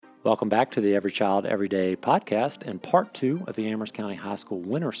Welcome back to the Every Child, Every Day podcast and part 2 of the Amherst County High School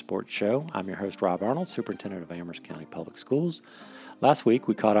Winter Sports Show. I'm your host, Rob Arnold, Superintendent of Amherst County Public Schools. Last week,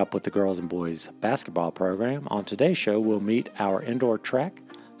 we caught up with the girls and boys basketball program. On today's show, we'll meet our indoor track,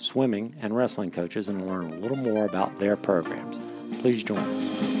 swimming, and wrestling coaches and learn a little more about their programs. Please join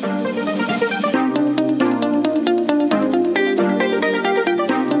us.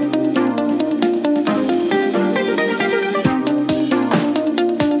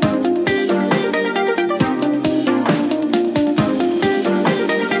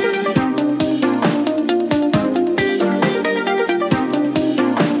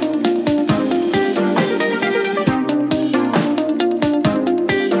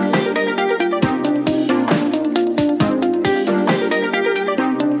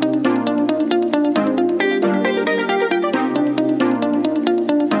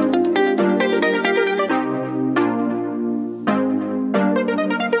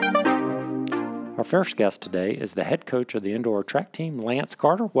 Our first guest today is the head coach of the indoor track team, Lance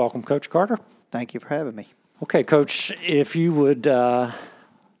Carter. Welcome, Coach Carter. Thank you for having me. Okay, Coach, if you would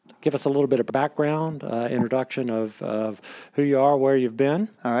give us a little bit of background, introduction of who you are, where you've been.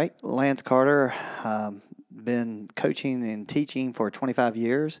 All right, Lance Carter, been coaching and teaching for 25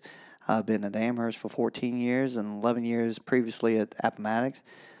 years. I've been at Amherst for 14 years and 11 years previously at Appomattox.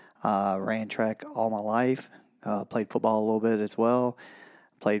 Ran track all my life, played football a little bit as well.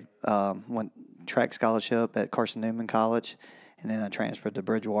 Went track scholarship at Carson Newman College, and then I transferred to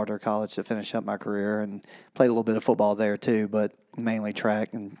Bridgewater College to finish up my career and played a little bit of football there too, but mainly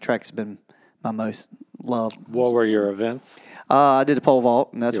track, and track has been my most loved. What were your events? I did the pole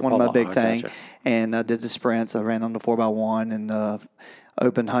vault, and that's one of my big things. Gotcha. And I did the sprints. I ran on the 4x1 and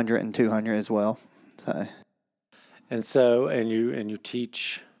open 100 and 200 as well. And you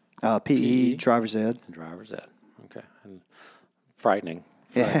teach PE, driver's ed. Driver's ed. Okay. And frightening.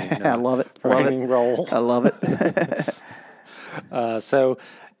 Yeah, I love it. Frightening role. I love it. So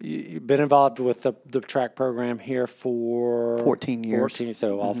you've been involved with the track program here for 14 years. 14,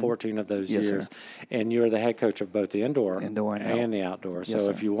 so all 14 of those Yes, years. sir. And you're the head coach of both the indoor and the outdoor. Yes, so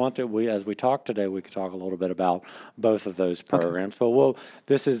sir. if you want to, as we talk today, we could talk a little bit about both of those programs. Okay. But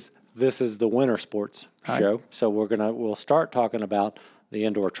this is the winter sports show. Right. So we'll start talking about the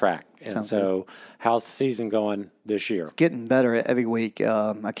indoor track. And Sounds so good. How's the season going this year? It's getting better every week.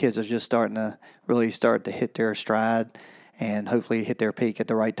 My kids are just starting to hit their stride and hopefully hit their peak at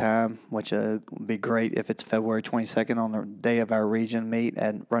the right time, which would be great if it's February 22nd on the day of our region meet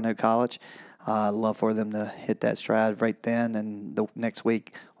at Roanoke College. I'd love for them to hit that stride right then, and the next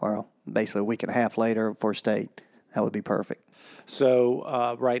week, or basically a week and a half later for state. That would be perfect.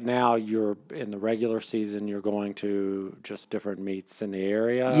 So right now you're in the regular season. You're going to just different meets in the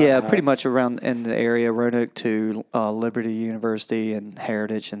area? Yeah, pretty much around in the area, Roanoke to Liberty University and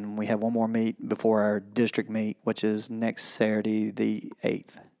Heritage. And we have one more meet before our district meet, which is next Saturday, the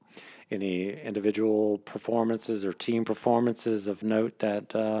 8th. Any individual performances or team performances of note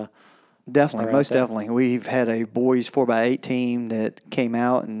that Definitely, most definitely. We've had a boys 4x8 team that came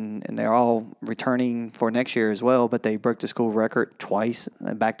out, and they're all returning for next year as well, but they broke the school record twice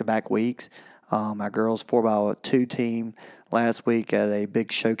in back-to-back weeks. Our girls 4x2 team last week at a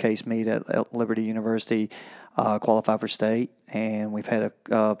big showcase meet at Liberty University qualified for state, and we've had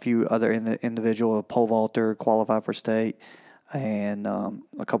a few other individual, a pole vaulter qualified for state, and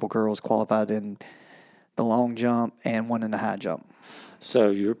a couple girls qualified in the long jump and one in the high jump.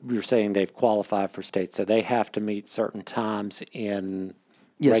 So you're saying they've qualified for state, so they have to meet certain times in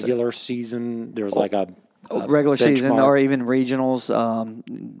regular season. There's like a regular benchmark. Season or even regionals.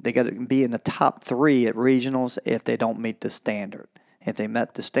 They got to be in the top 3 at regionals if they don't meet the standard. If they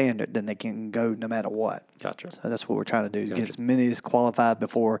met the standard, then they can go no matter what. Gotcha. So that's what we're trying to do, is get as many as qualified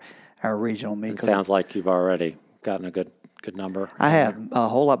before our regional meet. It sounds like you've already gotten a good number. I have a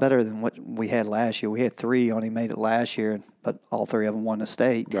whole lot better than what we had last year. We had 3 only made it last year, but all 3 of them won the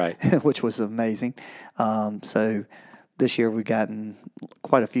state, right? Which was amazing. So this year we've gotten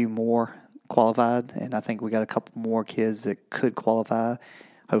quite a few more qualified, and I think we got a couple more kids that could qualify,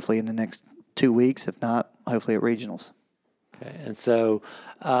 hopefully in the next 2 weeks. If not, hopefully at regionals. Okay. And so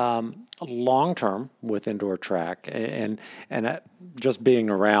long term with indoor track and just being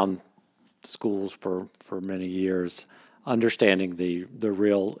around schools for many years, understanding the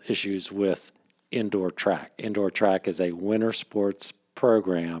real issues with indoor track. Indoor track is a winter sports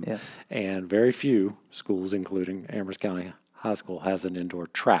program, yes, and very few schools, including Amherst County High School, has an indoor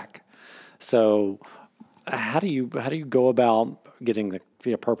track. So how do you go about getting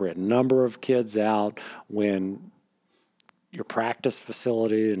the appropriate number of kids out when your practice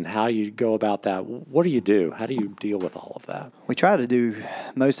facility and how you go about that. What do you do? How do you deal with all of that? We try to do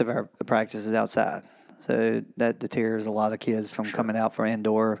most of our practices outside, so that deters a lot of kids from coming out for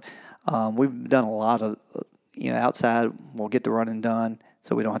indoor. We've done a lot of, outside. We'll get the running done,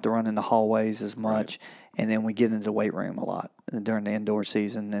 so we don't have to run in the hallways as much. Right. And then we get into the weight room a lot during the indoor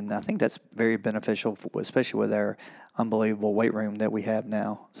season, and I think that's very beneficial, especially with our unbelievable weight room that we have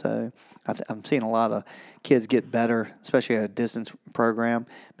now. So I'm seeing a lot of kids get better, especially a distance program,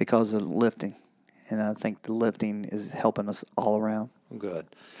 because of lifting. And I think the lifting is helping us all around. Good.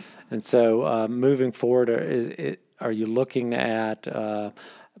 And so moving forward, are you looking at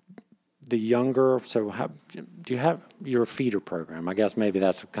the younger? So do you have your feeder program? I guess maybe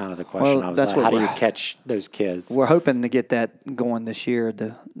that's kind of the question. Well, that's how do you catch those kids? We're hoping to get that going this year,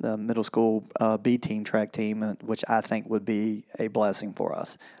 the middle school B team track team, which I think would be a blessing for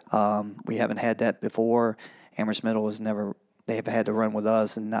us. We haven't had that before. Amherst Middle they have had to run with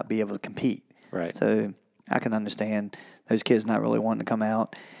us and not be able to compete. Right. So I can understand those kids not really wanting to come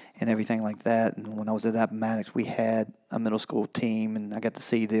out and everything like that. And when I was at Appomattox, we had a middle school team, and I got to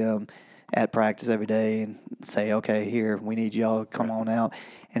see them at practice every day and say, okay, here, we need y'all to come on out.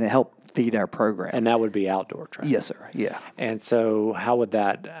 And it helped feed our program. And that would be outdoor track? Yes, sir, yeah. And so how would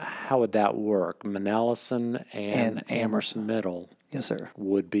that work? Manellison and Amherst Middle, yes, sir,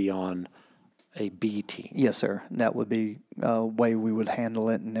 would be on a B team? Yes, sir. That would be a way we would handle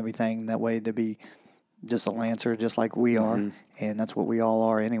it and everything. That way they'd be just a Lancer just like we are, and that's what we all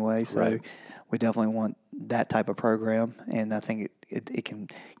are anyway. So we definitely want that type of program, and I think it can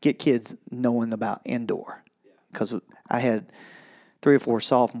get kids knowing about indoor. Because I had 3 or 4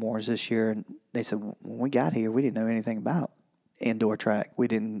 sophomores this year, and they said, when we got here, we didn't know anything about indoor track. We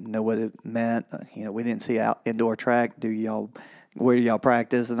didn't know what it meant. We didn't see indoor track. Where do y'all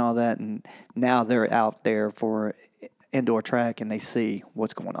practice and all that? And now they're out there for indoor track, and they see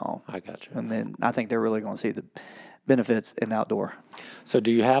what's going on. I got you. And then I think they're really going to see the benefits in outdoor. So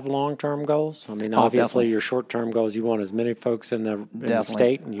do you have long-term goals? I mean, obviously definitely. Your short-term goals, you want as many folks in the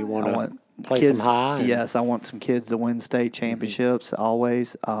state, and you want to play kids, some high. Yes, I want some kids to win state championships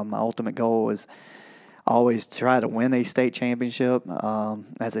always. My ultimate goal is always try to win a state championship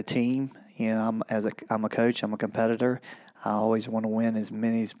as a team. I'm a coach. I'm a competitor. I always want to win as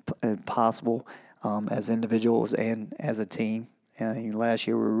many as possible as individuals and as a team. Last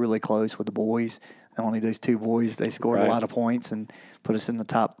year we were really close with the boys. Only those 2 boys, they scored a lot of points and put us in the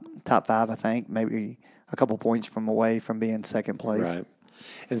top 5, I think, maybe a couple points away from being second place. Right.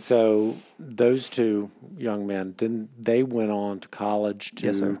 And so those 2 young men, didn't they went on to college to?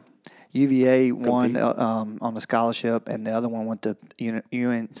 Yes, sir. UVA won on a scholarship, and the other one went to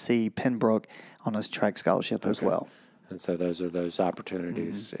UNC Pembroke on a track scholarship as well. And so those are those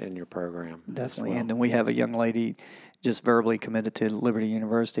opportunities in your program. Definitely. And then we have a young lady just verbally committed to Liberty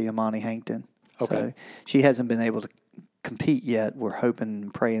University, Amani Hankton. Okay. So she hasn't been able to compete yet. We're hoping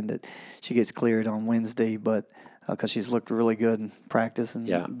and praying that she gets cleared on Wednesday, but because she's looked really good in practice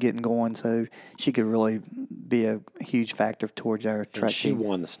and getting going, so she could really be a huge factor towards our track team. She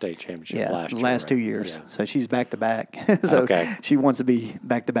won the state championship last year. The last 2 years. Yeah. So she's back-to-back. So she wants to be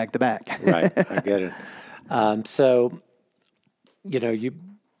back-to-back-to-back. Right. I get it. So,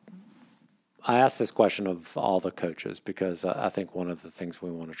 I asked this question of all the coaches because I think one of the things we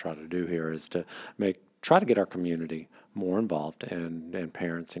want to try to do here is to try to get our community more involved and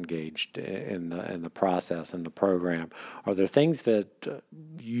parents engaged in the process and the program. Are there things that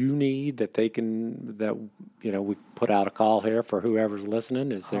you need that we put out a call here for whoever's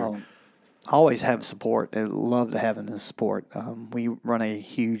listening? Is there? Always have support. I love having the support. We run a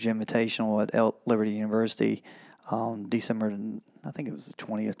huge invitational at Liberty University on December, I think it was the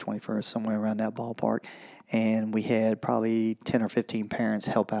 20th, 21st, somewhere around that ballpark. And we had probably 10 or 15 parents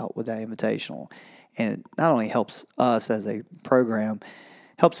help out with that invitational. And it not only helps us as a program,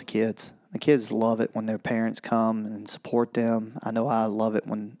 helps the kids. The kids love it when their parents come and support them. I know I love it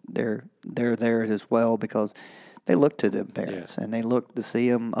when they're there as well because they look to them parents and they look to see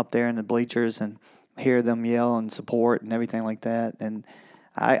them up there in the bleachers and hear them yell and support and everything like that. And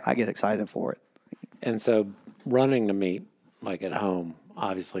I get excited for it. And so running the meet, like at home,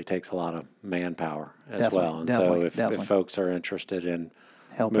 obviously takes a lot of manpower as well. And so if folks are interested in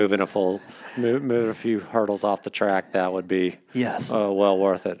moving a few hurdles off the track, that would be well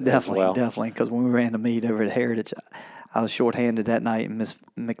worth it as well. Definitely, because when we ran the meet over at Heritage, I was shorthanded that night, and Miss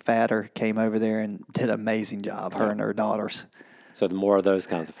McFadder came over there and did an amazing job, her and her daughters. So the more of those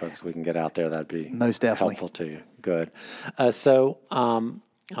kinds of folks we can get out there, that'd be most definitely helpful to you. Good. So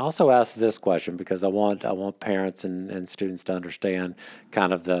I also ask this question because I want parents and students to understand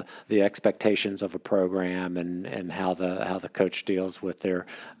kind of the expectations of a program and how the coach deals with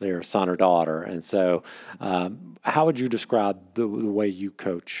their son or daughter. And so, how would you describe the way you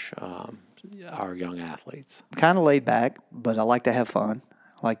coach our young athletes? Kind of laid back, but I like to have fun.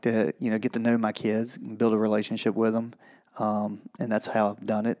 I like to get to know my kids and build a relationship with them. And that's how I've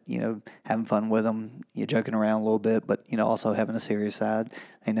done it, having fun with them, joking around a little bit, but, also having a serious side.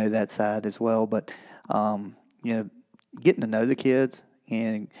 They know that side as well. But, getting to know the kids,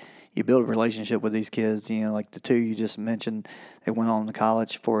 and you build a relationship with these kids, like the two you just mentioned, they went on to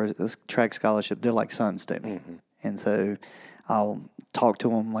college for a track scholarship. They're like sons to me. Mm-hmm. And so I'll talk to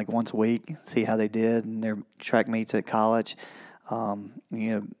them like once a week, see how they did in their track meets at college.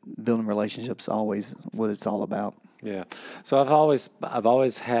 Building relationships is always what it's all about. Yeah. So I've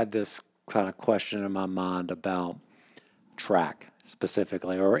always had this kind of question in my mind about track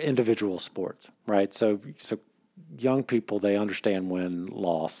specifically, or individual sports, right? So young people, they understand win,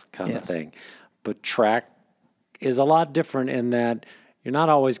 loss kind of thing. But track is a lot different in that you're not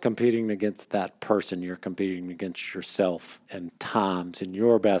always competing against that person. You're competing against yourself and times and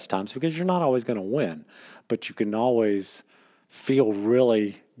your best times, because you're not always going to win, but you can always feel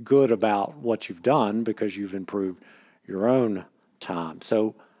really good about what you've done because you've improved your own time.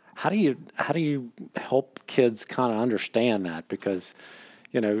 So how do you help kids kind of understand that? Because,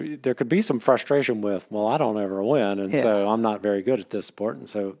 there could be some frustration with, well, I don't ever win, and so I'm not very good at this sport, and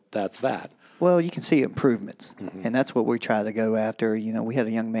so that's that. Well, you can see improvements, and that's what we try to go after. We had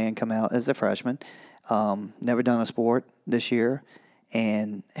a young man come out as a freshman, never done a sport this year,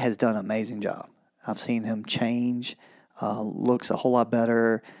 and has done an amazing job. I've seen him change, looks a whole lot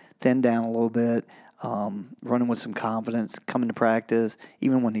better, thinned down a little bit, running with some confidence, coming to practice.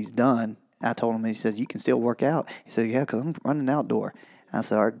 Even when he's done, I told him, he said, "You can still work out." He said, "Yeah, because I'm running outdoor." I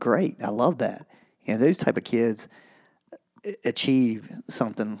said, "All right, great. I love that." Those type of kids achieve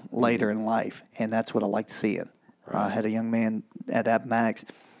something later in life, and that's what I like to see it. Right. I had a young man at Appomattox.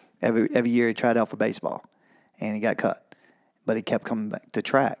 Every year he tried out for baseball, and he got cut. But he kept coming back to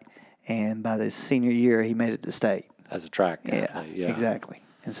track. And by his senior year, he made it to state. As a track athlete, yeah. Exactly.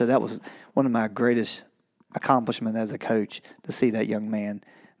 And so that was one of my greatest accomplishments as a coach, to see that young man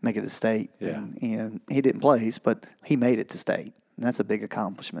make it to state. Yeah. And, he didn't place, but he made it to state. And that's a big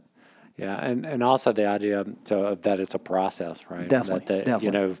accomplishment. Yeah, and also the idea that it's a process, right? Definitely,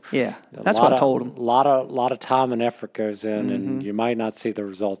 definitely. Yeah, that's what I told him. A lot of time and effort goes in, and you might not see the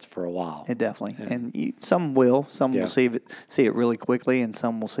results for a while. It definitely, and some will. Some will see it really quickly, and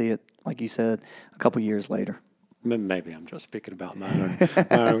some will see it, like you said, a couple years later. Maybe I'm just speaking about my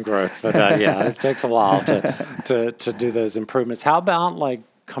own growth, but it takes a while to do those improvements. How about like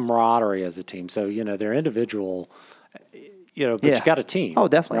camaraderie as a team? So they're individual. But you got a team. Oh,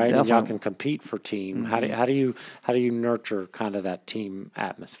 definitely, right? Definitely. And y'all can compete for team. Mm-hmm. How do you nurture kind of that team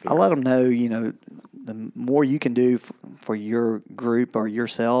atmosphere? I let them know, the more you can do for your group or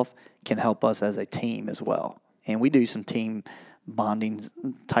yourself can help us as a team as well. And we do some team bonding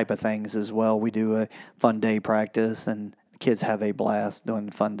type of things as well. We do a fun day practice, and the kids have a blast doing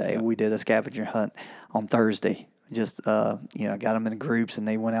the fun day. Yeah. We did a scavenger hunt on Thursday. Just, I got them in groups, and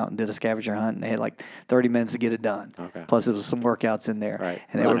they went out and did a scavenger hunt, and they had like 30 minutes to get it done. Okay. Plus, there was some workouts in there. Right.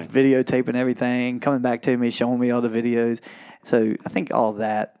 And they were videotaping everything, coming back to me, showing me all the videos. So I think all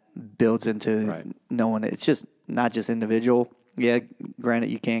that builds into knowing it's just not just individual. Yeah, granted,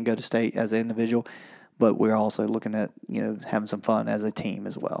 you can go to state as an individual, but we're also looking at, having some fun as a team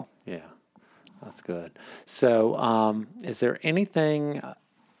as well. Yeah, that's good. So is there anything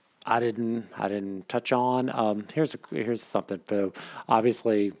I didn't touch on? Here's something. So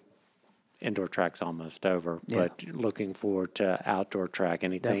obviously, indoor track's almost over, but looking forward to outdoor track.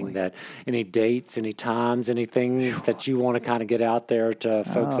 Anything any dates, any times, anything that you want to kind of get out there to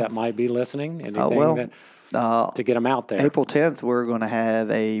folks that might be listening? Anything to get them out there? April 10th, we're going to have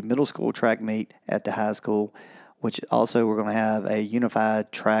a middle school track meet at the high school, which also we're going to have a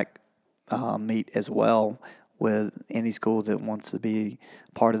unified track meet as well, with any school that wants to be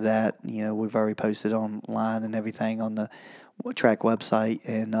part of that. We've already posted online and everything on the track website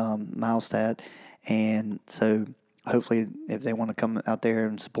and Milestat. And so hopefully if they want to come out there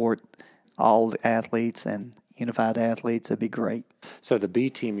and support all the athletes and unified athletes, it'd be great. So the B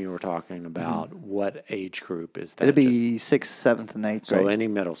team you were talking about, what age group is that? It'd be 6th, 7th, and 8th grade. So any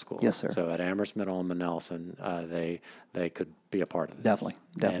middle school? Yes, sir. So at Amherst Middle and Manelson, they could be a part of this?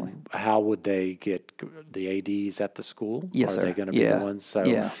 Definitely. And how would they get the ADs at the school? Yes, sir. Are they going to be the ones? So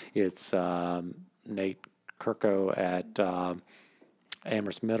it's Nate Kirko at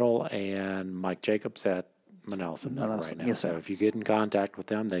Amherst Middle and Mike Jacobs at Manila Submittal right now. Yes, sir. So if you get in contact with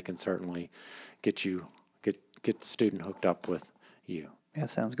them, they can certainly get the student hooked up with you. That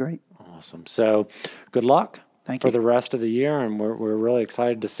sounds great. Awesome. So good luck Thank for you. the rest of the year, and we're really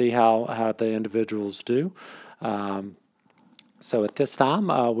excited to see how the individuals do. So at this time,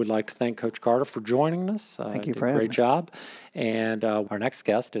 we'd like to thank Coach Carter for joining us. Thank you Did for a having great me. job. And our next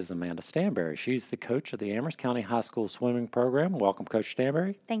guest is Amanda Stanberry. She's the coach of the Amherst County High School swimming program. Welcome, Coach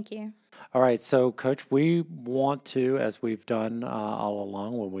Stanberry. Thank you. All right, so Coach, we want to, as we've done all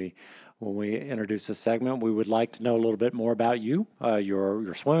along when we introduce this segment, we would like to know a little bit more about you,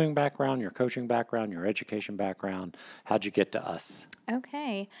 your swimming background, your coaching background, your education background. How'd you get to us?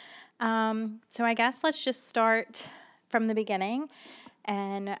 Okay. So I guess let's just start from the beginning.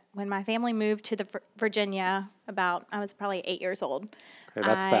 And when my family moved to Virginia, I was probably 8 years old. Okay,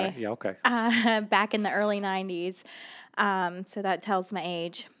 that's back. Yeah, okay. Back in the early 90s. So that tells my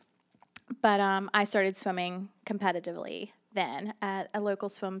age. But I started swimming competitively then at a local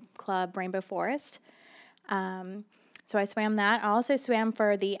swim club, Rainbow Forest. So I swam that. I also swam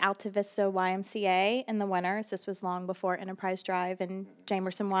for the Alta Vista YMCA in the winters. This was long before Enterprise Drive and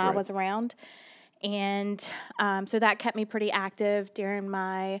Jamerson Y Right. was around. And so that kept me pretty active during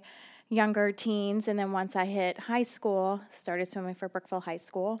my younger teens. And then once I hit high school, started swimming for Brookville High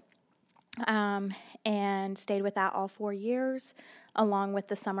School. And stayed with that all 4 years, along with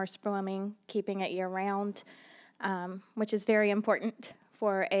the summer swimming, keeping it year-round, which is very important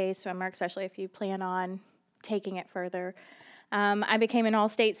for a swimmer, especially if you plan on taking it further. I became an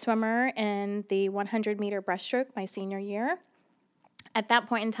all-state swimmer in the 100-meter breaststroke my senior year. At that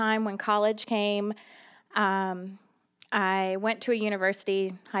point in time, when college came, I went to a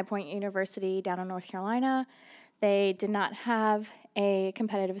university, High Point University down in North Carolina. They did not have a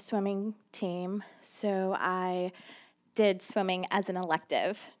competitive swimming team, so I did swimming as an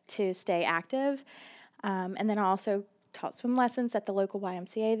elective to stay active. And then I also taught swim lessons at the local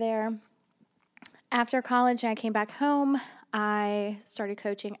YMCA there. After college, I came back home. I started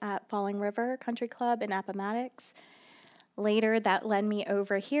coaching at Falling River Country Club in Appomattox. Later, that led me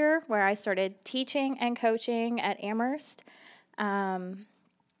over here, where I started teaching and coaching at Amherst. And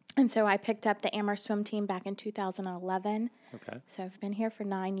so I picked up the Amherst swim team back in 2011. Okay. So I've been here for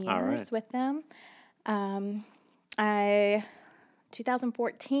 9 years All right. with them.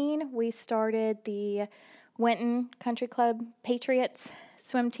 2014, we started the Winton Country Club Patriots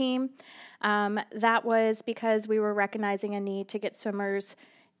swim team. That was because we were recognizing a need to get swimmers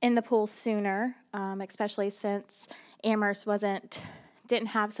in the pool sooner, especially since Amherst didn't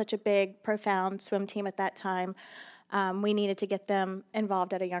have such a big, profound swim team at that time. We needed to get them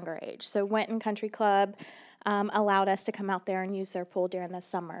involved at a younger age. So Winton Country Club allowed us to come out there and use their pool during the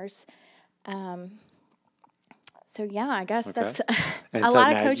summers. So yeah, I guess Okay. that's And a so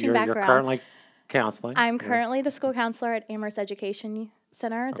lot of now coaching you're background. currently counseling. I'm Yeah. currently the school counselor at Amherst Education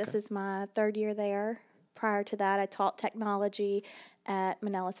Center. This Okay. is my third year there. Prior to that, I taught technology at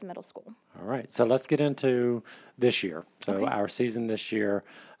Manalapan Middle School. All right, so let's get into this year. So Okay. our season this year,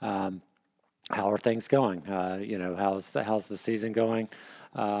 how are things going? How's the season going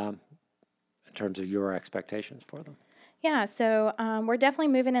in terms of your expectations for them? Yeah, so we're definitely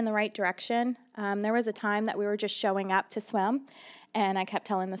moving in the right direction. There was a time that we were just showing up to swim, and I kept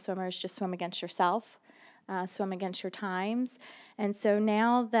telling the swimmers, just swim against yourself, swim against your times. And so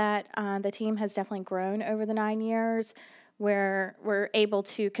now that the team has definitely grown over the 9 years, we're able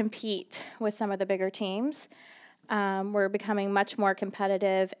to compete with some of the bigger teams. We're becoming much more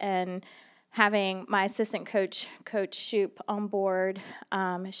competitive, and having my assistant coach, Coach Shoup, on board,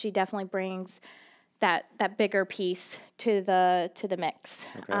 she definitely brings that bigger piece to the mix,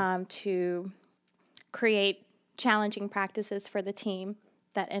 Okay. to create challenging practices for the team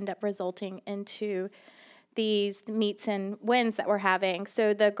that end up resulting into these meets and wins that we're having.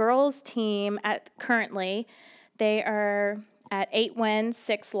 So the girls team currently, they are at 8 wins,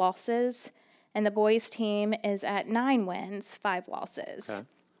 6 losses, and the boys team is at 9 wins, 5 losses. Okay.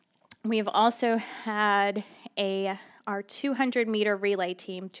 We've also had our 200-meter relay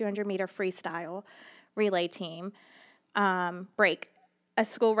team, 200-meter freestyle relay team, break a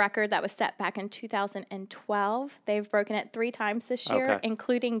school record that was set back in 2012. They've broken it 3 times this year, Okay.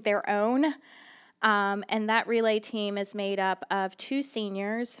 including their own. And that relay team is made up of 2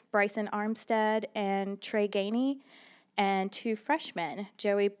 seniors, Bryson Armstead and Trey Gainey, and 2 freshmen,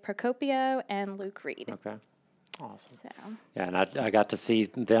 Joey Procopio and Luke Reed. Okay, awesome. So, Yeah, and I got to see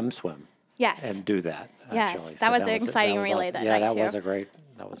them swim yes. and do that. Yes, Actually, that was an exciting relay awesome. that Yeah, night, that was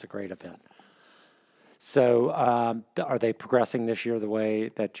too. a great event. So, are they progressing this year the way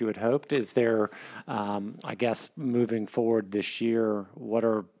that you had hoped? Is there, I guess, moving forward this year? What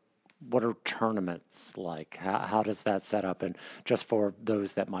are what are tournaments like? How does that set up? And just for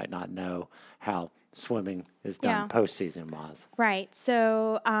those that might not know how swimming is done postseason wise. Right.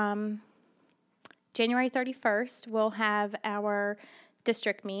 So January 31st, we'll have our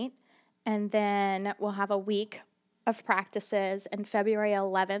district meet, and then we'll have a week of practices, and February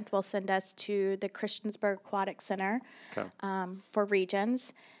 11th will send us to the Christiansburg Aquatic Center for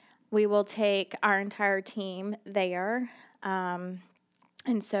regions. We will take our entire team there.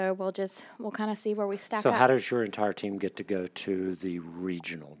 And so we'll kind of see where we stack up. So how does your entire team get to go to the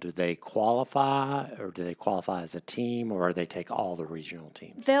regional? Do they qualify, or do they qualify as a team, or they take all the regional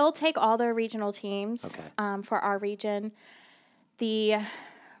teams? They'll take all the regional teams for our region. The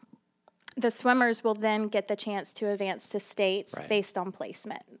swimmers will then get the chance to advance to states based on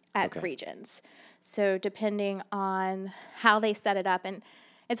placement at regions. So depending on how they set it up, and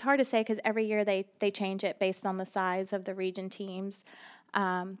it's hard to say because every year they change it based on the size of the region teams.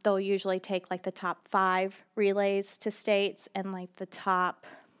 They'll usually take like the top 5 relays to states and like the top,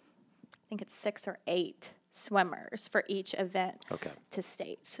 I think it's 6 or 8 swimmers for each event to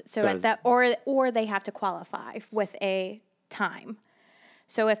states. So at that, or they have to qualify with a time.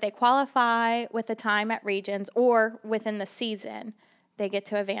 So if they qualify with a time at regions or within the season, they get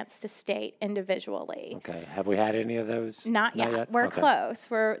to advance to state individually. Okay. Have we had any of those? Not yet. We're close.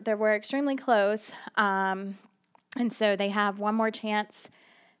 We're extremely close. And so they have one more chance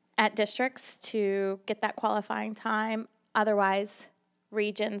at districts to get that qualifying time. Otherwise,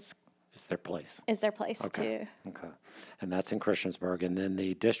 regions is their place. Too. Okay. And that's in Christiansburg. And then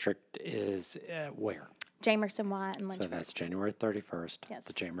the district is where? Jamerson Y and Lynchburg. So that's January 31st,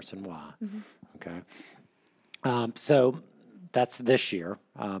 the Jamerson Y. Mm-hmm. Okay. So that's this year,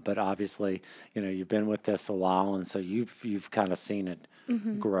 but obviously, you've been with this a while, and so you've kind of seen it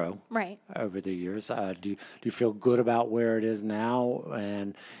grow over the years. Do you feel good about where it is now,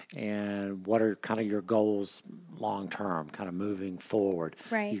 and what are kind of your goals long term, kind of moving forward?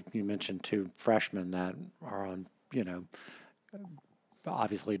 Right. You mentioned 2 freshmen that are on,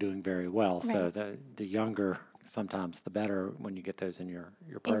 obviously doing very well. Right. So the younger, sometimes the better when you get those in your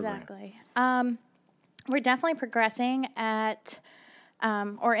program. Exactly. We're definitely progressing at,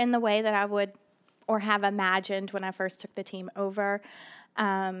 or in the way that I would or have imagined when I first took the team over.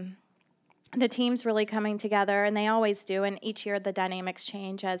 The team's really coming together, and they always do, and each year the dynamics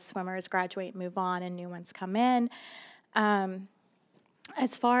change as swimmers graduate, move on, and new ones come in.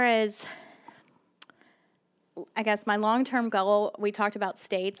 As far as, I guess, my long-term goal, we talked about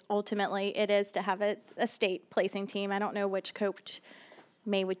states. Ultimately, it is to have a state placing team. I don't know which coach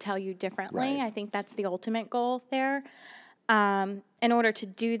would tell you differently. Right. I think that's the ultimate goal there. In order to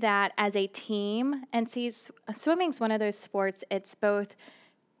do that as a team, and swimming's one of those sports, it's both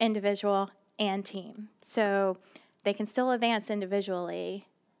individual and team. So they can still advance individually,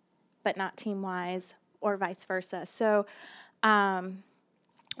 but not team-wise or vice versa. So,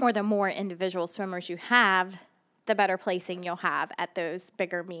 or the more individual swimmers you have, the better placing you'll have at those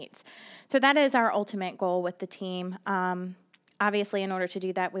bigger meets. So that is our ultimate goal with the team. Obviously, in order to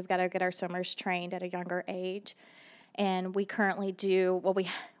do that, we've got to get our swimmers trained at a younger age. And we currently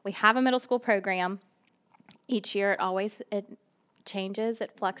we have a middle school program. Each year it changes,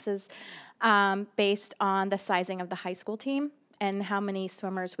 it fluxes based on the sizing of the high school team and how many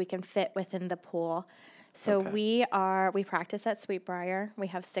swimmers we can fit within the pool. So we practice at Sweetbriar. We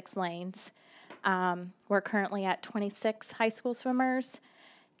have 6 lanes. We're currently at 26 high school swimmers,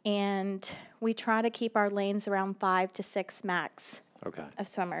 and we try to keep our lanes around 5 to 6 max of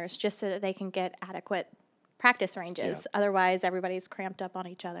swimmers, just so that they can get adequate practice ranges. Yeah. Otherwise, everybody's cramped up on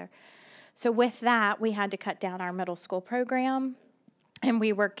each other. So with that, we had to cut down our middle school program, and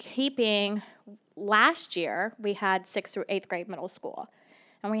we were keeping, last year, we had 6th through 8th grade middle school,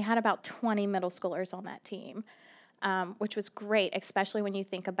 and we had about 20 middle schoolers on that team, which was great, especially when you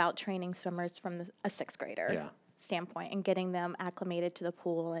think about training swimmers from a 6th grader standpoint and getting them acclimated to the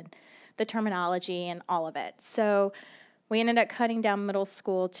pool and the terminology and all of it. So we ended up cutting down middle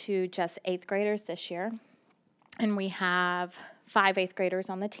school to just 8th graders this year, and we have 5 8th graders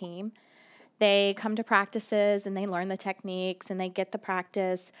on the team. They come to practices and they learn the techniques and they get the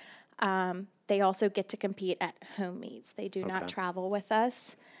practice. They also get to compete at home meets. They do not travel with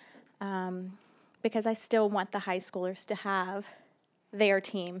us because I still want the high schoolers to have their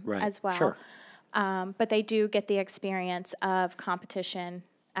team as well. Sure. But they do get the experience of competition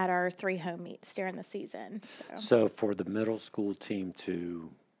at our 3 home meets during the season. So for the middle school team to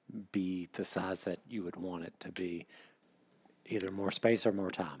be the size that you would want it to be, either more space or more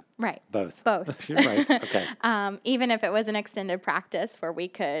time? Right. Both. Right. Okay. Even if it was an extended practice where we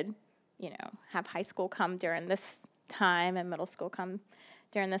could, have high school come during this time and middle school come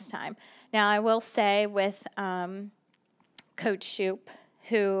during this time. Now, I will say with Coach Shoup,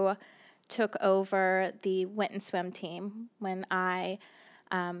 who took over the Winton swim team when I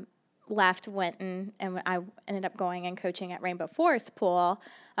left Winton, and I ended up going and coaching at Rainbow Forest Pool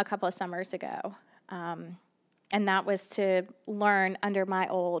a couple of summers ago. And that was to learn under my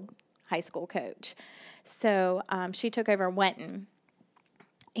old high school coach. So she took over Winton.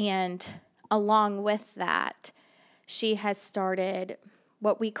 And along with that, she has started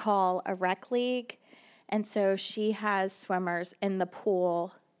what we call a rec league. And so she has swimmers in the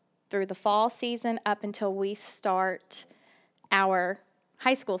pool through the fall season up until we start our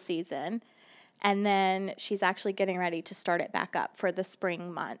high school season. And then she's actually getting ready to start it back up for the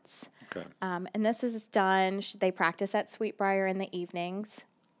spring months. Okay. And this is done, they practice at Sweetbriar in the evenings.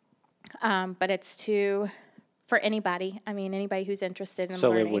 But it's for anybody. I mean, anybody who's interested in learning.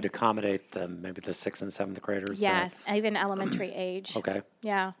 So it would accommodate maybe the 6th and 7th graders? Yes, even elementary age. Okay.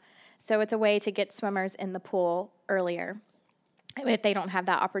 Yeah. So it's a way to get swimmers in the pool earlier if they don't have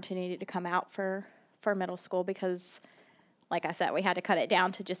that opportunity to come out for middle school because, like I said, we had to cut it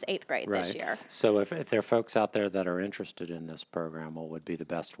down to just 8th grade this year. So if there are folks out there that are interested in this program, what would be the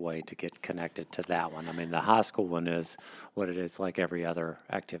best way to get connected to that one? I mean, the high school one is what it is, like every other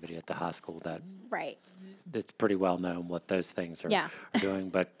activity at the high school that Right. it's pretty well known what those things are doing.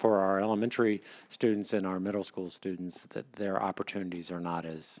 But for our elementary students and our middle school students, that their opportunities are not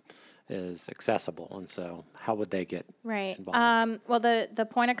as accessible. And so how would they get involved? Well, the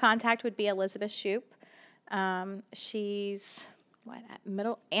point of contact would be Elizabeth Shoup. She's at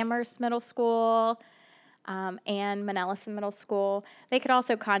Amherst Middle School and Manelison Middle School. They could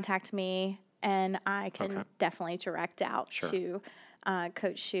also contact me, and I can definitely direct out to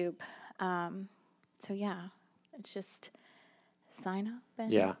Coach Shoup. So, it's just sign up.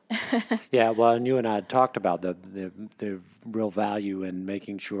 And Yeah, well, and you and I had talked about the real value in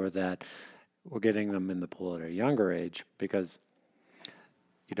making sure that we're getting them in the pool at a younger age because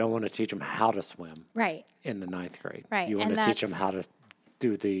you don't want to teach them how to swim in the 9th grade. Right. You want to teach them how to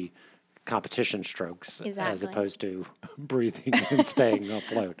do the competition strokes as opposed to breathing and staying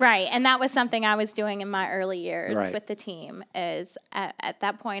afloat. Right, and that was something I was doing in my early years with the team. Is at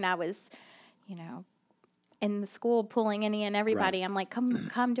that point I was, in the school pulling any and everybody. I'm like,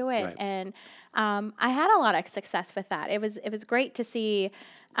 come do it. And I had a lot of success with that. It was great to see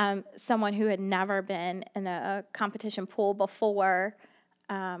someone who had never been in a competition pool before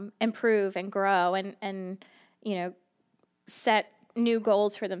improve and grow and set new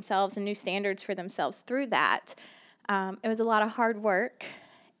goals for themselves and new standards for themselves through that. It was a lot of hard work,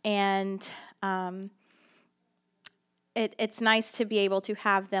 and it's nice to be able to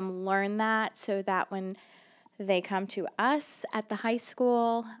have them learn that so that when they come to us at the high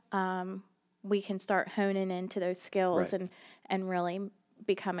school, we can start honing into those skills and really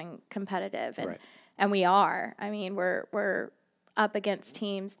becoming competitive. And we are. I mean, we're up against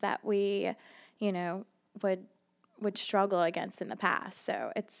teams that we, would struggle against in the past.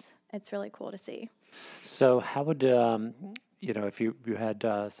 So it's really cool to see. So how would if you had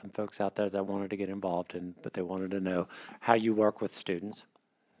some folks out there that wanted to get involved but they wanted to know how you work with students,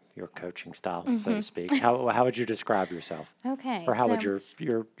 your coaching style, so to speak, how would you describe yourself? Okay. Or how would your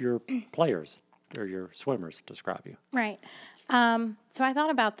players or your swimmers describe you? Right. So I thought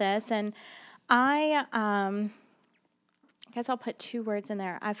about this, and I guess I'll put 2 words in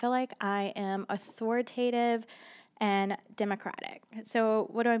there. I feel like I am authoritative and democratic. So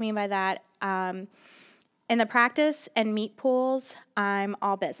what do I mean by that? In the practice and meet pools, I'm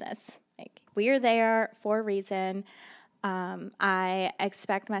all business. Like, we are there for a reason. I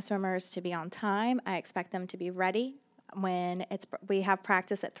expect my swimmers to be on time. I expect them to be ready when we have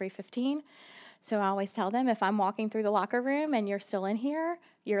practice at 3:15. So I always tell them, if I'm walking through the locker room and you're still in here,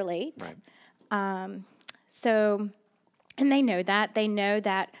 you're late. Right. And they know that. They know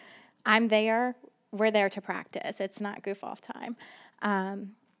that I'm there. We're there to practice. It's not goof off time.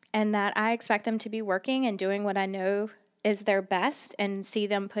 And that I expect them to be working and doing what I know is their best and see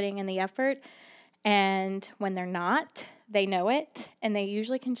them putting in the effort. And when they're not, they know it, and they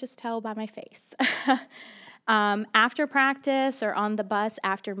usually can just tell by my face. After practice or on the bus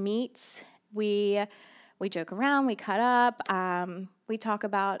after meets, we joke around, we cut up, we talk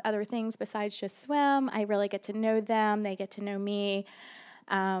about other things besides just swim. I really get to know them. They get to know me.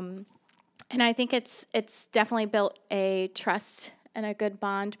 And I think it's definitely built a trust and a good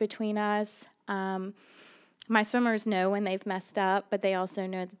bond between us. My swimmers know when they've messed up, but they also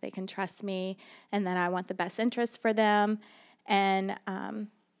know that they can trust me and that I want the best interest for them. And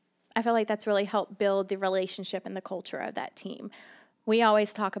I feel like that's really helped build the relationship and the culture of that team. We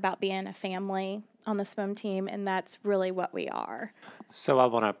always talk about being a family, on the swim team, and that's really what we are. So I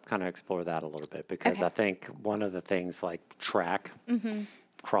want to kind of explore that a little bit because I think one of the things like track,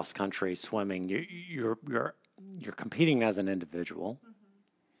 cross country, swimming, you're competing as an individual,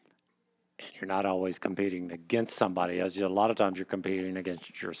 and you're not always competing against somebody. As a lot of times you're competing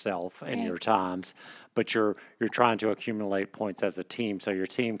against yourself and your times, but you're trying to accumulate points as a team so your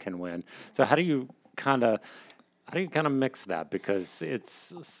team can win. So how do you kind of mix that, because it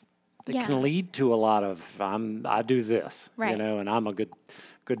can lead to a lot of I do this, and I'm a good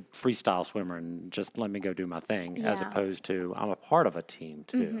freestyle swimmer, and just let me go do my thing, as opposed to I'm a part of a team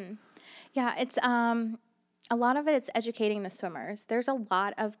too. Yeah, it's a lot of it's educating the swimmers. There's a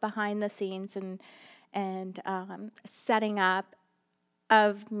lot of behind the scenes and setting up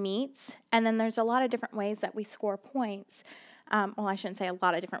of meets, and then there's a lot of different ways that we score points. Well, I shouldn't say a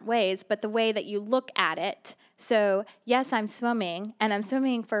lot of different ways, but the way that you look at it. So, yes, I'm swimming, and I'm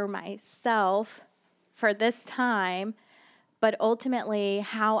swimming for myself for this time, but ultimately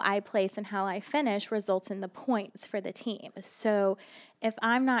how I place and how I finish results in the points for the team. So, if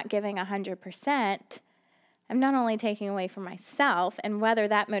I'm not giving 100%, I'm not only taking away from myself, and whether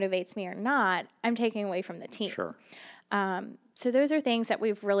that motivates me or not, I'm taking away from the team. Sure. So those are things that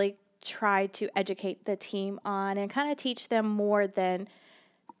we've really tried to educate the team on and kind of teach them more than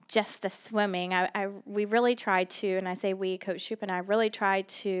just the swimming. We really tried to, and I say we, Coach Shoup and I really tried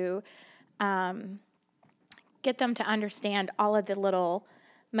to get them to understand all of the little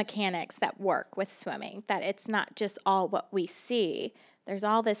mechanics that work with swimming, that it's not just all what we see. There's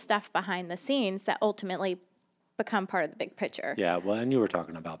all this stuff behind the scenes that ultimately become part of the big picture. Yeah, well, and you were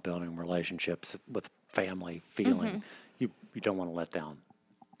talking about building relationships with family, feeling you don't want to let down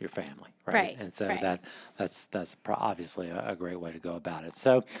your family, right? And so that's obviously a great way to go about it.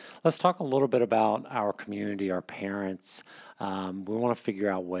 So let's talk a little bit about our community, our parents. We want to figure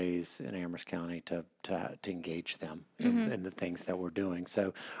out ways in Amherst County to engage them in the things that we're doing.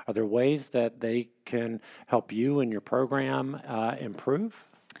 So are there ways that they can help you and your program improve?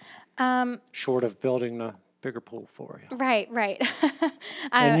 Short of building a bigger pool for you. Right.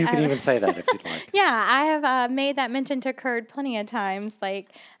 And you can even say that if you'd like. Yeah, I have made that mention to Curd plenty of times. Like,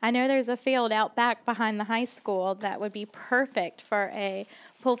 I know there's a field out back behind the high school that would be perfect for a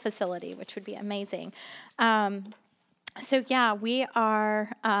pool facility, which would be amazing. So yeah, we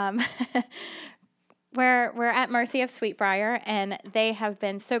are we're at Mercy of Sweetbriar, and they have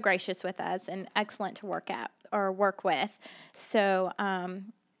been so gracious with us and excellent to work with. So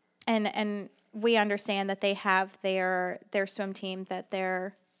and we understand that they have their swim team that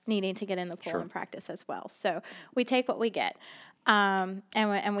they're needing to get in the pool and practice as well. So we take what we get, and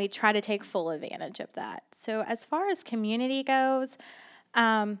we try to take full advantage of that. So as far as community goes,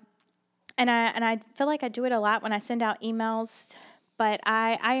 and I feel like I do it a lot when I send out emails, but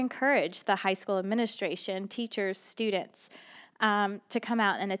I encourage the high school administration, teachers, students to come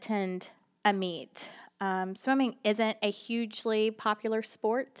out and attend a meet. Swimming isn't a hugely popular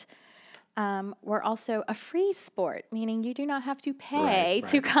sport. We're also a free sport, meaning you do not have to pay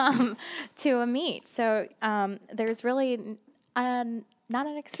to come to a meet. So there's really not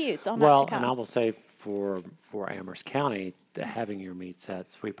an excuse on not to come. And I will say for Amherst County, having your meets at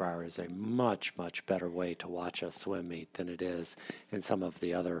Sweetbriar is a much, much better way to watch a swim meet than it is in some of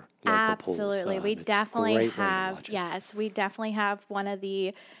the other local pools. Absolutely. We definitely have, we definitely have one of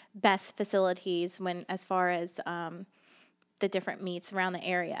the best facilities as far as the different meets around the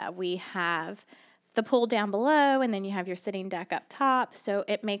area. We have the pool down below, and then you have your sitting deck up top. So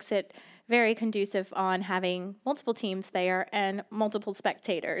it makes it very conducive on having multiple teams there and multiple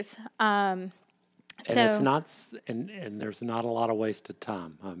spectators. And it's not, and there's not a lot of wasted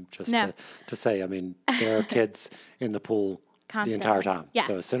time. To say, I mean, there are kids in the pool constantly, the entire time. Yes.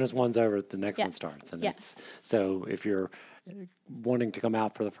 So as soon as one's over, the next one starts, and so if you're wanting to come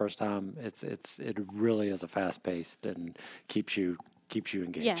out for the first time, it really is a fast paced and keeps you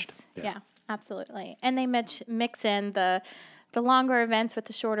engaged. Yes, yeah, absolutely. And they mix in the longer events with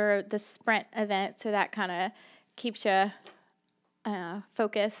the sprint event, so that kind of keeps you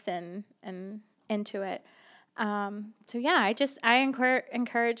focused and into it. So yeah, I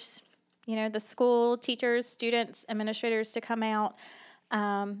encourage the school, teachers, students, administrators to come out.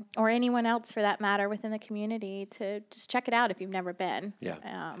 Or anyone else for that matter within the community to just check it out if you've never been. Yeah,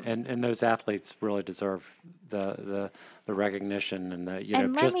 and those athletes really deserve the recognition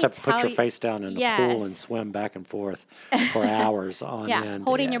and just to put your face down in the pool and swim back and forth for hours on end.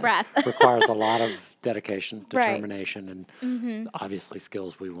 Holding your breath requires a lot of dedication, determination, and obviously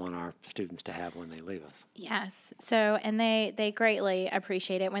skills we want our students to have when they leave us. Yes. So, and they greatly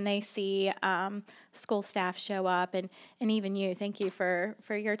appreciate it when they see school staff show up, and even you. Thank you for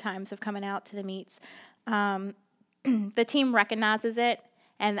your times of coming out to the meets. The team recognizes it,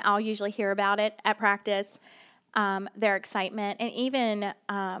 and I'll usually hear about it at practice, their excitement, and even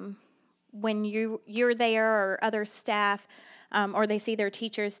when you're there or other staff, or they see their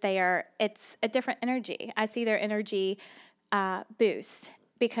teachers there, it's a different energy. I see their energy boost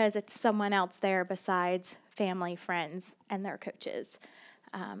because it's someone else there besides family, friends, and their coaches.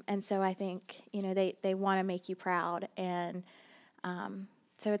 And so I think, they want to make you proud, and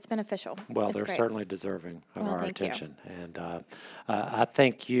so it's beneficial. Well, it's they're great. certainly deserving of our thank you. attention. And I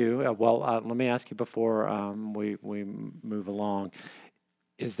thank you. Let me ask you before we move along.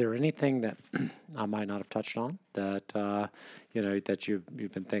 Is there anything that I might not have touched on that that you've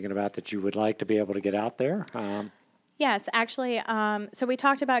been thinking about that you would like to be able to get out there? Yes, actually. So we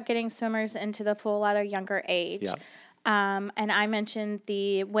talked about getting swimmers into the pool at a younger age. Yep. And I mentioned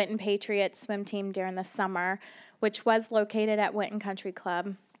the Winton Patriots swim team during the summer, which was located at Winton Country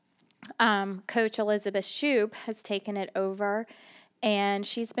Club. Coach Elizabeth Shoup has taken it over, and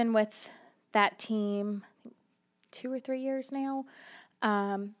she's been with that team 2 or 3 years now.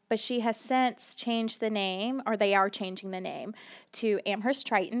 But she has since changed the name, or they are changing the name, to Amherst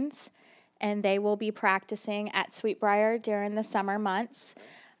Tritons, and they will be practicing at Sweetbriar during the summer months.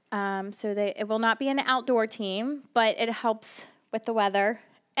 So it will not be an outdoor team, but it helps with the weather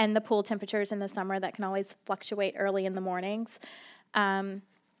and the pool temperatures in the summer that can always fluctuate early in the mornings.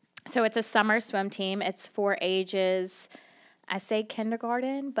 So it's a summer swim team. It's for ages, I say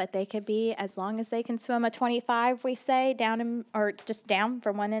kindergarten, but they could be as long as they can swim a 25, we say, or just down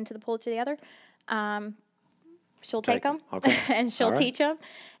from one end of the pool to the other. She'll take them, okay. and she'll All right. teach them,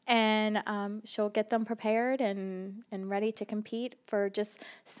 and she'll get them prepared and ready to compete for just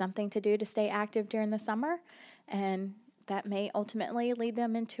something to do to stay active during the summer, and that may ultimately lead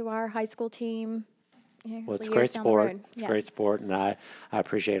them into our high school team. Well, it's a great sport. It's a great sport, and I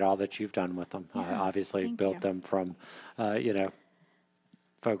appreciate all that you've done with them. Obviously, built them from,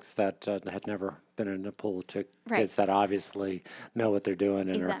 folks that had never been in a pool to kids that obviously know what they're doing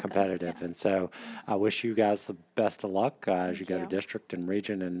and are competitive. Yeah. And so I wish you guys the best of luck as you go to district and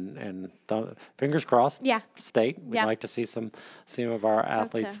region and fingers crossed. Yeah. State. We'd like to see some of our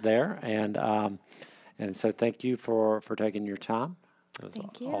athletes there. And so thank you for taking your time.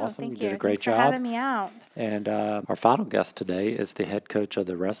 Thank you. Awesome. Thank you did a great Thanks job. for having me out. And our final guest today is the head coach of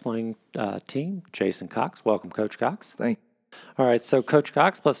the wrestling team, Jason Cox. Welcome, Coach Cox. Thank you. All right, so Coach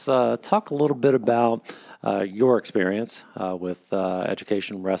Cox, let's talk a little bit about your experience with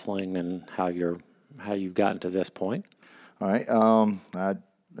education wrestling and how you've gotten to this point. All right.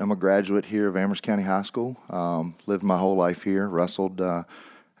 I'm a graduate here of Amherst County High School. Lived my whole life here, wrestled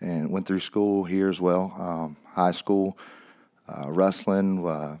and went through school here as well. High school. Wrestling,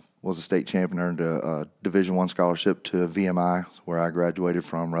 was a state champion, earned a Division I scholarship to VMI, where I graduated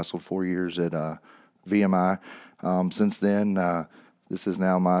from, wrestled 4 years at VMI. Since then, this is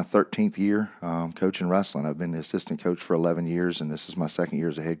now my 13th year coaching wrestling. I've been the assistant coach for 11 years, and this is my second year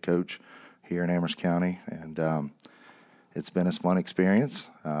as a head coach here in Amherst County, and it's been a fun experience.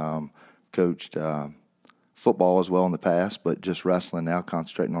 Coached football as well in the past, but just wrestling now,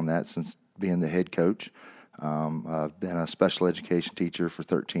 concentrating on that since being the head coach. I've been a special education teacher for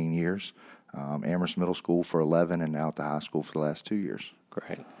 13 years, Amherst Middle School for 11, and now at the high school for the last 2 years.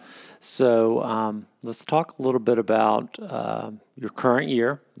 Great. So let's talk a little bit about your current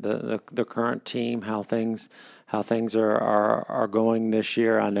year, the current team, how things are going this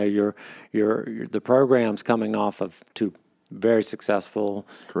year. I know the program's coming off of two very successful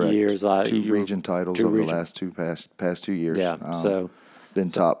years. Two region titles over the last past 2 years. Yeah. Been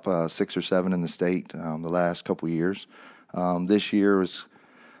top 6 or 7 in the state the last couple of years. This year was,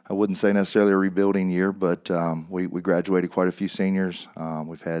 I wouldn't say necessarily a rebuilding year, but we graduated quite a few seniors.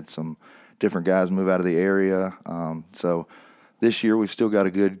 We've had some different guys move out of the area. So this year we've still got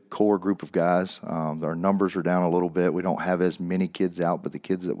a good core group of guys. Our numbers are down a little bit. We don't have as many kids out, but the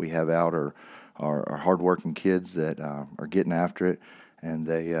kids that we have out are hardworking kids that are getting after it, and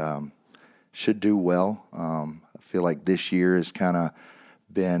they should do well. I feel like this year is kind of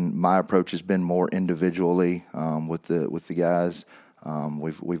my approach has been more individually with the guys.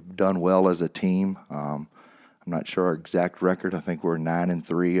 We've done well as a team. I'm not sure our exact record. I think we're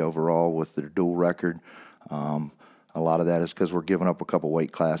 9-3 overall with the dual record. A lot of that is because we're giving up a couple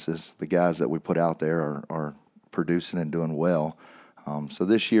weight classes. The guys that we put out there are producing and doing well. So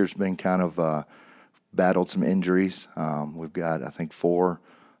this year's been kind of battled some injuries. We've got, I think, 4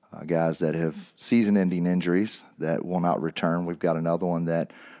 guys that have season-ending injuries that will not return. We've got another one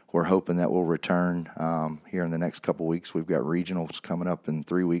that we're hoping that will return here in the next couple weeks. We've got regionals coming up in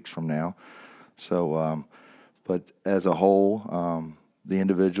 3 weeks from now. So, but as a whole, the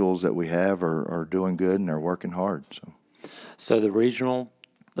individuals that we have are doing good and they're working hard. So the regional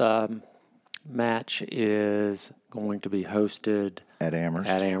match is going to be hosted at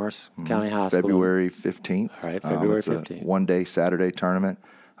Amherst County High School. February 15th. All right, February 15th. It's a one-day Saturday tournament.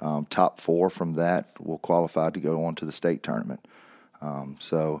 Top 4 from that will qualify to go on to the state tournament.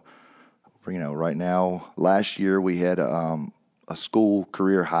 So, right now, last year we had a school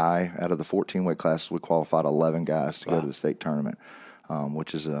career high. Out of the 14 weight classes, we qualified 11 guys to go to the state tournament,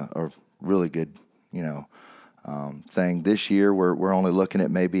 which is a really good, thing. This year, we're only looking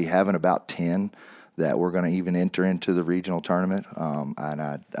at maybe having about 10 that we're going to even enter into the regional tournament. And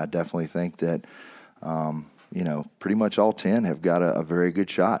I definitely think that, pretty much all 10 have got a very good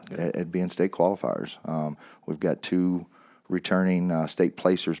shot at being state qualifiers. We've got 2 returning state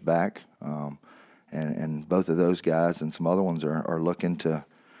placers back, and both of those guys and some other ones are looking to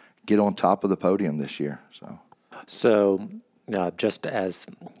get on top of the podium this year. So just as,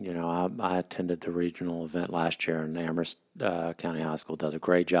 I attended the regional event last year, and Amherst County High School does a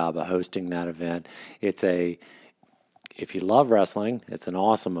great job of hosting that event. If you love wrestling, it's an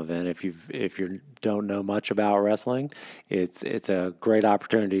awesome event. If you don't know much about wrestling, it's a great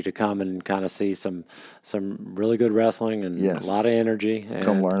opportunity to come and kind of see some really good wrestling and a lot of energy.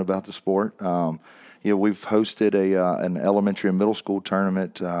 Come learn about the sport. We've hosted an elementary and middle school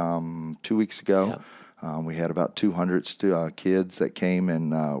tournament 2 weeks ago. Yeah. We had about 200 kids that came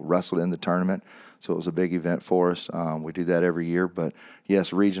and wrestled in the tournament. So it was a big event for us. We do that every year. But,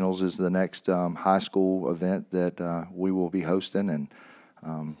 yes, regionals is the next high school event that we will be hosting.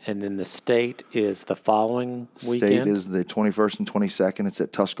 And then the state is the following weekend? State is the 21st and 22nd. It's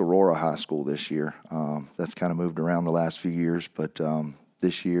at Tuscarora High School this year. That's kind of moved around the last few years. But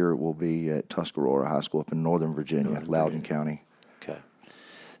this year it will be at Tuscarora High School up in Northern Virginia, Loudoun County. Okay.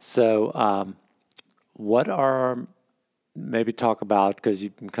 So what are... Maybe talk about, because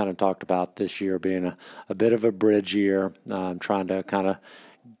you kind of talked about this year being a bit of a bridge year, trying to kind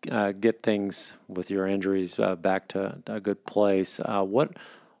of get things with your injuries back to a good place. What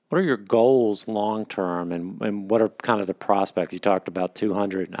are your goals long term, and what are kind of the prospects? You talked about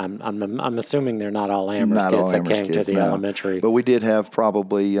 200. I'm assuming they're not all Amherst kids that came to the elementary. But we did have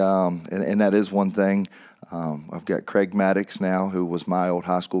probably, and that is one thing. I've got Craig Maddox now, who was my old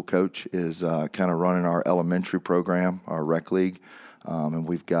high school coach, is kind of running our elementary program, our rec league, and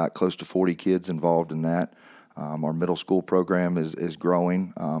we've got close to 40 kids involved in that. Our middle school program is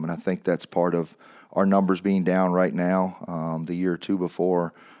growing, and I think that's part of our numbers being down right now. The year or two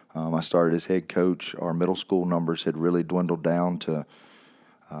before I started as head coach, our middle school numbers had really dwindled down to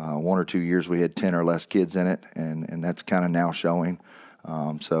 1 or 2 years we had 10 or less kids in it, and that's kind of now showing.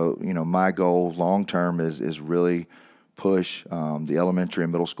 So, my goal long term is really push the elementary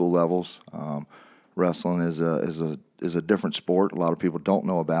and middle school levels. Wrestling is a different sport. A lot of people don't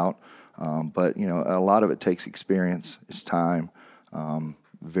know about, but a lot of it takes experience. It's time.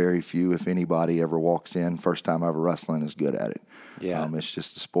 Very few, if anybody, ever walks in first time ever wrestling is good at it. Yeah, it's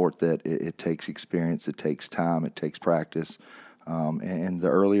just a sport that it takes experience. It takes time. It takes practice. And the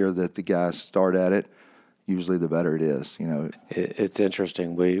earlier that the guys start at it, usually the better it is. It's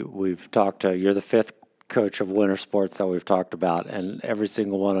interesting. We've talked to, you're the 5th coach of winter sports that we've talked about, and every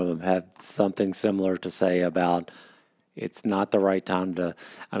single one of them had something similar to say about it's not the right time to.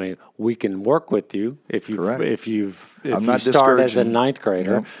 I mean, we can work with you if you start as a 9th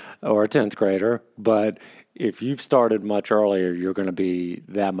grader or a 10th grader, but if you've started much earlier, you're going to be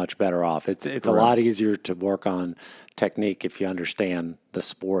that much better off. It's a lot easier to work on technique if you understand the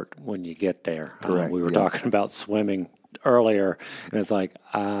sport when you get there. We were talking about swimming earlier, and it's like,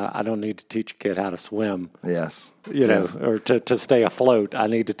 I don't need to teach a kid how to swim. Yes. Or to stay afloat. I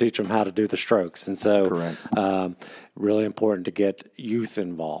need to teach them how to do the strokes. And so really important to get youth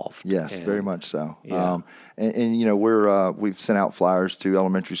involved. Yes, very much so. Yeah. We've sent out flyers to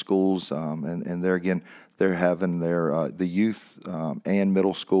elementary schools, and they're having their the youth and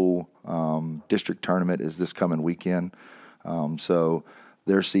middle school district tournament is this coming weekend. So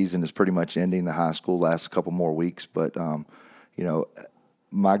their season is pretty much ending. The high school lasts a couple more weeks, but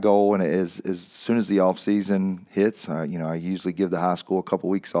my goal is as soon as the off season hits, I usually give the high school a couple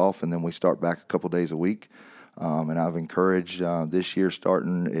weeks off, and then we start back a couple days a week. And I've encouraged this year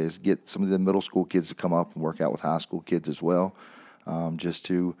starting is get some of the middle school kids to come up and work out with high school kids as well, just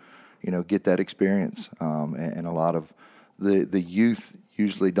to get that experience. And a lot of the youth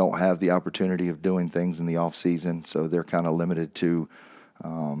usually don't have the opportunity of doing things in the off season, so they're kind of limited to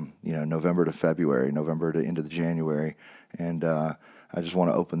November to February, November to into the January. And I just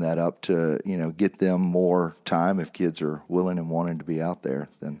want to open that up to, get them more time if kids are willing and wanting to be out there.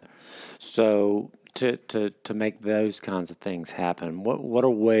 Then, so to make those kinds of things happen, what are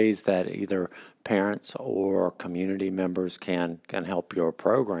ways that either parents or community members can help your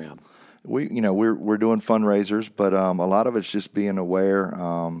program? We're doing fundraisers, but a lot of it's just being aware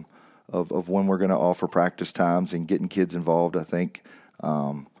of when we're going to offer practice times and getting kids involved. I think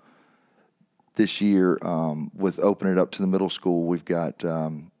this year, with opening it up to the middle school, we've got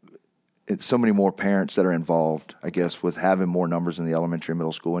so many more parents that are involved, I guess, with having more numbers in the elementary and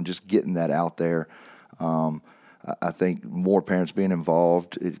middle school and just getting that out there. I think more parents being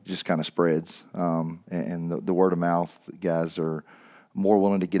involved, it just kind of spreads. And the word of mouth, guys are more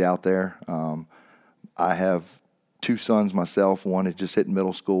willing to get out there. I have 2 sons myself. One is just hitting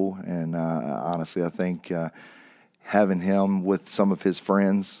middle school. And honestly, I think having him with some of his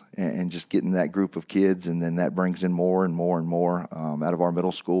friends and just getting that group of kids, and then that brings in more and more and more. Out of our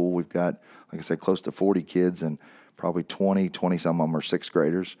middle school, we've got, like I said, close to 40 kids, and probably 20 some of them are 6th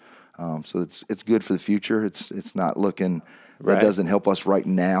graders. So it's good for the future. It's not looking that doesn't help us right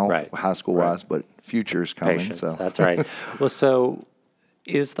now, high school wise, but future is coming. Patience, so that's right. Well, so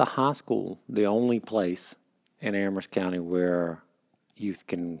is the high school the only place in Amherst County where youth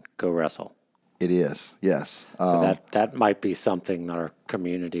can go wrestle? It is, yes. So that might be something that our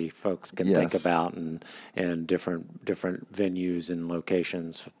community folks can think about, and different venues and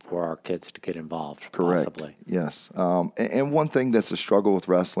locations for our kids to get involved. Correct. Possibly. Yes. And one thing that's a struggle with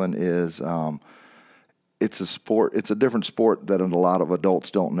wrestling is it's a sport. It's a different sport that a lot of adults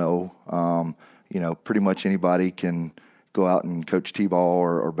don't know. Pretty much anybody can go out and coach t-ball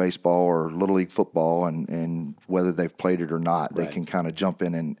or baseball or little league football, and whether they've played it or not, they can kind of jump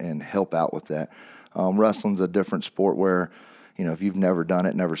in and help out with that. Wrestling's a different sport where, if you've never done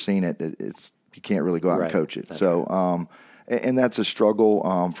it, never seen it, you can't really go out and coach it. That's and that's a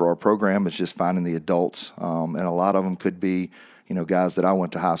struggle for our program. It's just finding the adults, and a lot of them could be, guys that I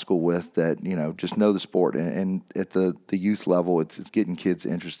went to high school with that, just know the sport. And at the youth level, it's getting kids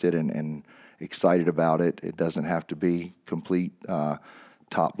interested and excited about it. It doesn't have to be complete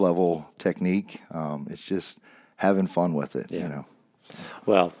top level technique. It's just having fun with it.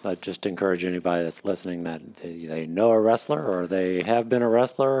 Well, I just encourage anybody that's listening that they know a wrestler or they have been a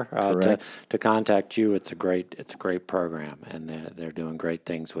wrestler to contact you. It's a great program, and they're doing great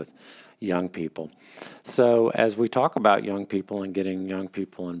things with young people. So as we talk about young people and getting young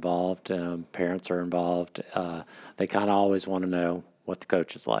people involved, parents are involved. They kind of always want to know what the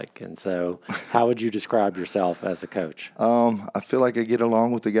coach is like. And so how would you describe yourself as a coach? I feel like I get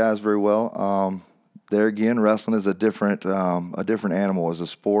along with the guys very well. There again, wrestling is a different animal as a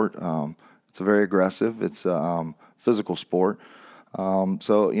sport. It's a very aggressive. It's a physical sport.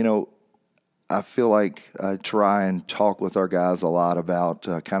 So, I feel like I try and talk with our guys a lot about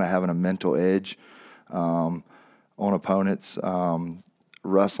kind of having a mental edge on opponents.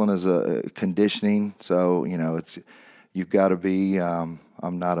 Wrestling is a conditioning. So, you've got to be, I'm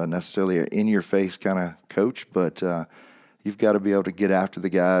not necessarily an in-your-face kind of coach, but you've got to be able to get after the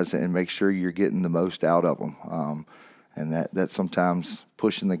guys and make sure you're getting the most out of them. And that's sometimes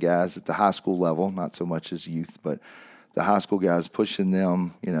pushing the guys at the high school level, not so much as youth, but the high school guys pushing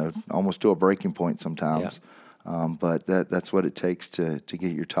them, almost to a breaking point sometimes. Yeah. But that's what it takes to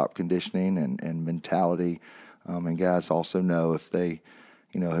get your top conditioning and mentality. And guys also know if they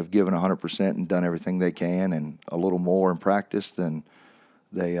have given 100% and done everything they can and a little more in practice, then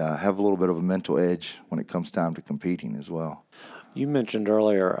they have a little bit of a mental edge when it comes time to competing as well. You mentioned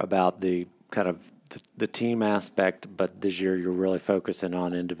earlier about the kind of the team aspect, but this year you're really focusing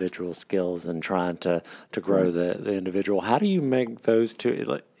on individual skills and trying to grow the individual. How do you make those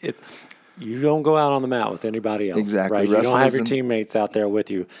two? You don't go out on the mat with anybody else. Exactly. Right? You don't have your teammates out there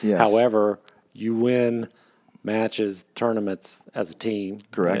with you. Yes. However, you win matches, tournaments as a team.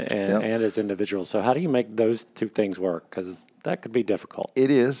 Correct. And as individuals. So how do you make those two things work? Because that could be difficult.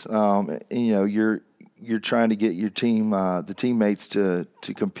 It is. You're trying to get your team, the teammates to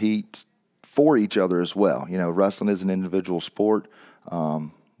compete for each other as well. Wrestling is an individual sport.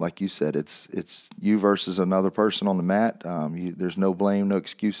 Like you said, it's you versus another person on the mat. There's no blame, no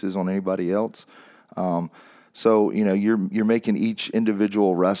excuses on anybody else. So you're making each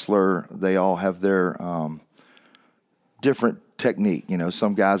individual wrestler. They all have their different technique.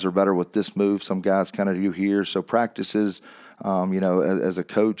 Some guys are better with this move. Some guys kind of do here. So practices, as a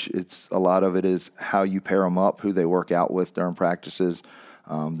coach, a lot of it is how you pair them up, who they work out with during practices.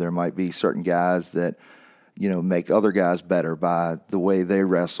 There might be certain guys that, make other guys better by the way they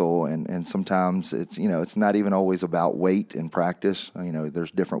wrestle. And sometimes it's, it's not even always about weight in practice.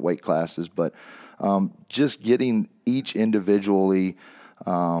 There's different weight classes, but just getting each individually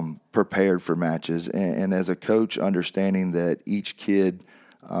prepared for matches. And as a coach, understanding that each kid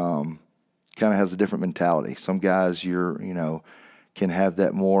kind of has a different mentality. Some guys can have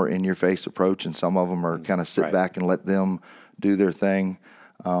that more in-your-face approach, and some of them are kind of sit back and let them do their thing.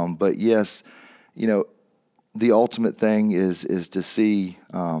 But yes, the ultimate thing is to see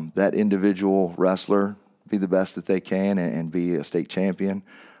that individual wrestler be the best that they can and be a state champion,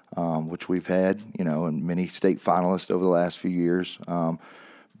 which we've had, and many state finalists over the last few years.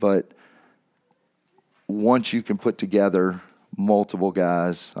 But once you can put together multiple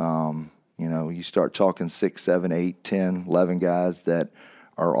guys, you start talking 6, 7, 8, 10, 11 guys that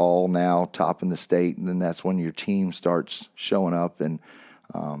are all now top in the state, and then that's when your team starts showing up, and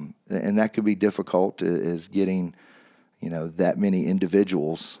that could be difficult, is getting, that many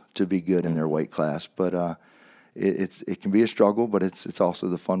individuals to be good in their weight class. But it can be a struggle, but it's also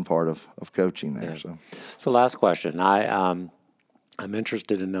the fun part of coaching there. Yeah. So last question, I'm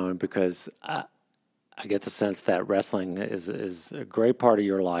interested in knowing, because I get the sense that wrestling is a great part of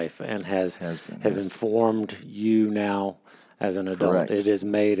your life and has informed you now as an adult. Correct. It has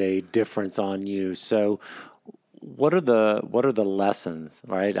made a difference on you. So what are the lessons,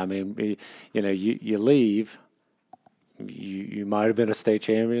 right? I mean, you leave, you might have been a state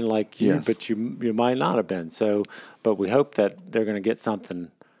champion like you, yes. but you might not have been. So, but we hope that they're going to get something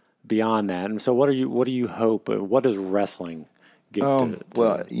beyond that. And so what do you hope, what does wrestling give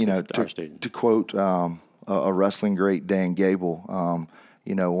to our students? To quote a wrestling great, Dan Gable,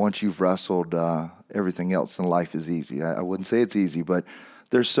 once you've wrestled, everything else in life is easy. I wouldn't say it's easy, but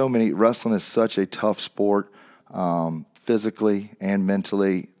there's so many. Wrestling is such a tough sport, physically and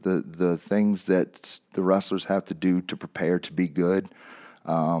mentally. The things that the wrestlers have to do to prepare to be good,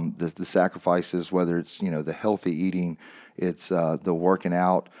 the sacrifices, whether it's the healthy eating, it's the working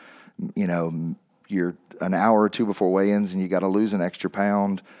out. You're an hour or two before weigh-ins and you got to lose an extra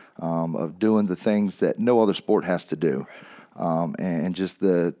pound, of doing the things that no other sport has to do. And just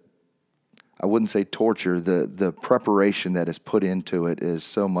I wouldn't say torture, the preparation that is put into it is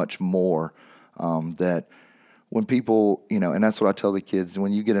so much more, that when people, and that's what I tell the kids,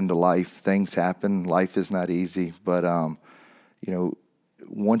 when you get into life, things happen. Life is not easy, but,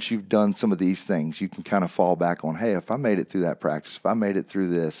 once you've done some of these things, you can kind of fall back on, hey, if I made it through that practice, if I made it through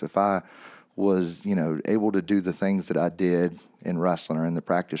this, if I was, able to do the things that I did in wrestling or in the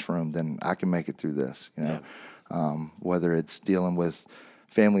practice room, then I can make it through this, whether it's dealing with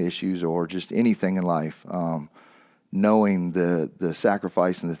family issues or just anything in life. Knowing the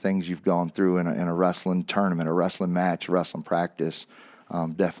sacrifice and the things you've gone through in a wrestling tournament, a wrestling match, a wrestling practice,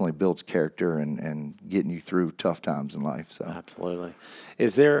 definitely builds character and getting you through tough times in life. So absolutely.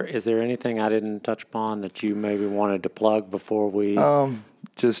 Is there anything I didn't touch upon that you maybe wanted to plug before we?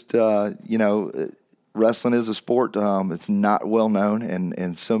 Wrestling is a sport. It's not well known,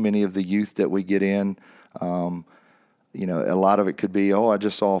 and so many of the youth that we get in, a lot of it could be, I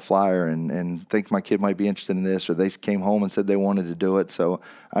just saw a flyer and think my kid might be interested in this, or they came home and said they wanted to do it. So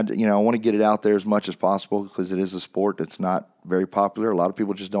I want to get it out there as much as possible, because it is a sport that's not very popular. A lot of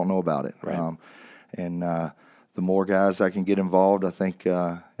people just don't know about it. Right. The more guys I can get involved, I think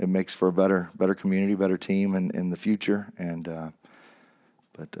it makes for a better community, better team in the future.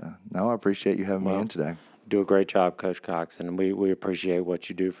 But I appreciate you having me in today. Do a great job, Coach Cox, and we appreciate what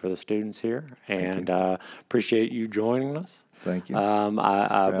you do for the students here, and appreciate you joining us. Thank you.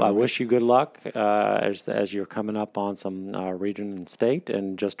 I wish you good luck as you're coming up on some region and state.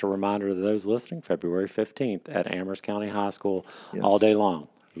 And just a reminder to those listening, February 15th at Amherst County High School, all day long.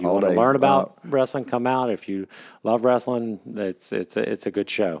 If you want to learn about wrestling, come out. If you love wrestling, it's a good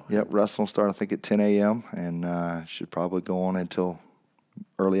show. Yep, wrestling will start, I think, at 10 a.m. and should probably go on until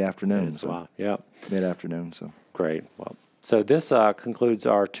early afternoon. Mid-afternoon. So great. Well, so this concludes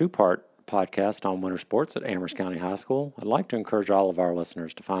our two-part podcast on winter sports at Amherst County High School. I'd like to encourage all of our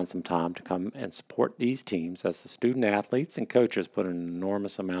listeners to find some time to come and support these teams, as the student athletes and coaches put an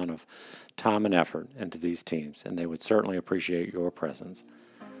enormous amount of time and effort into these teams, and they would certainly appreciate your presence.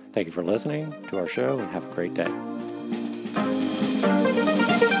 Thank you for listening to our show, and have a great day.